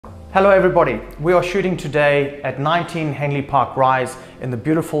Hello everybody, we are shooting today at 19 Henley Park Rise in the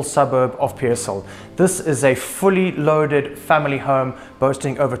beautiful suburb of Pearsall. This is a fully loaded family home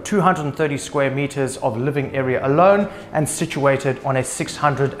boasting over 230 square meters of living area alone and situated on a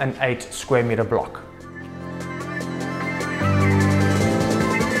 608 square meter block.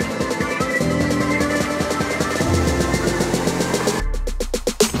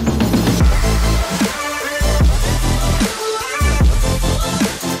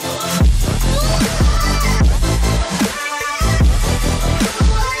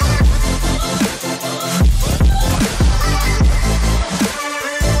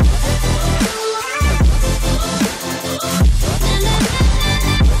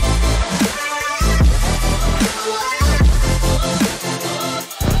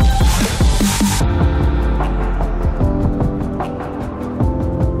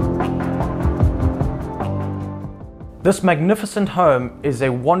 This magnificent home is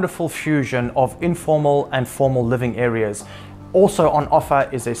a wonderful fusion of informal and formal living areas. Also on offer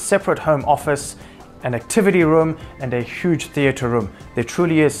is a separate home office, an activity room, and a huge theatre room. There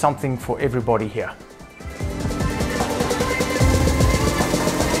truly is something for everybody here.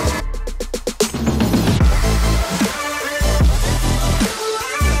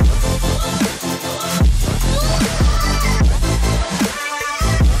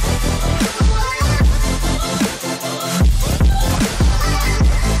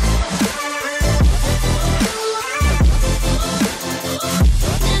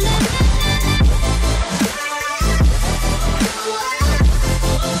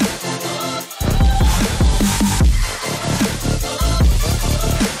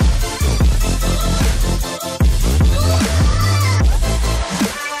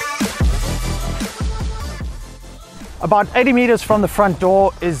 About 80 meters from the front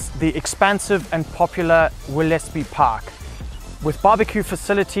door is the expansive and popular Willespie Park. With barbecue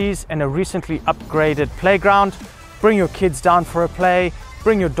facilities and a recently upgraded playground, bring your kids down for a play,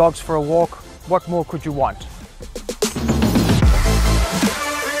 bring your dogs for a walk. What more could you want?